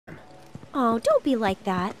Oh, don't be like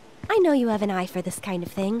that. I know you have an eye for this kind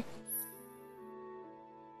of thing.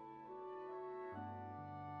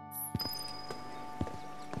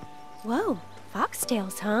 Whoa,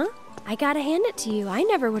 foxtails, huh? I gotta hand it to you. I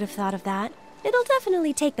never would have thought of that. It'll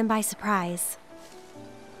definitely take them by surprise.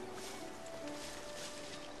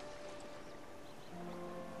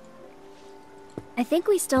 I think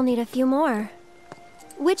we still need a few more.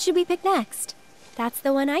 Which should we pick next? That's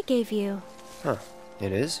the one I gave you. Huh,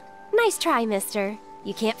 it is? Nice try, mister.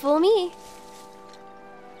 You can't fool me.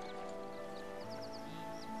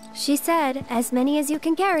 She said, as many as you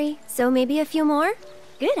can carry, so maybe a few more?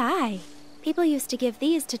 Good eye. People used to give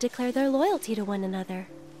these to declare their loyalty to one another.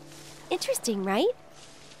 Interesting, right?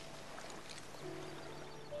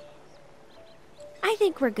 I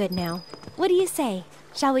think we're good now. What do you say?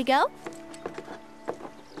 Shall we go?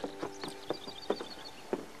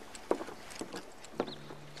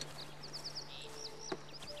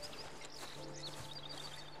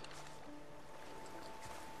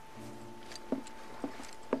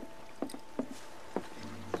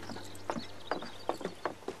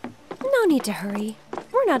 No need to hurry.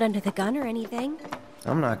 We're not under the gun or anything.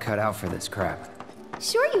 I'm not cut out for this crap.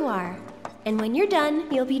 Sure you are. And when you're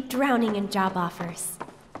done, you'll be drowning in job offers.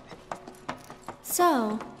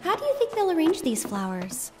 So, how do you think they'll arrange these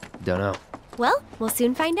flowers? Dunno. Well, we'll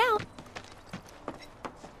soon find out.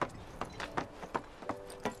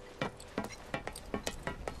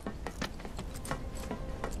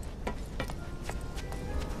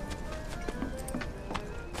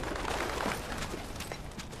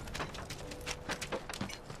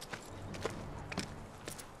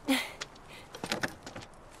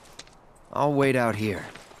 I'll wait out here.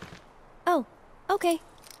 Oh, okay.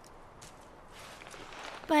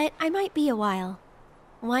 But I might be a while.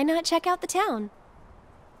 Why not check out the town?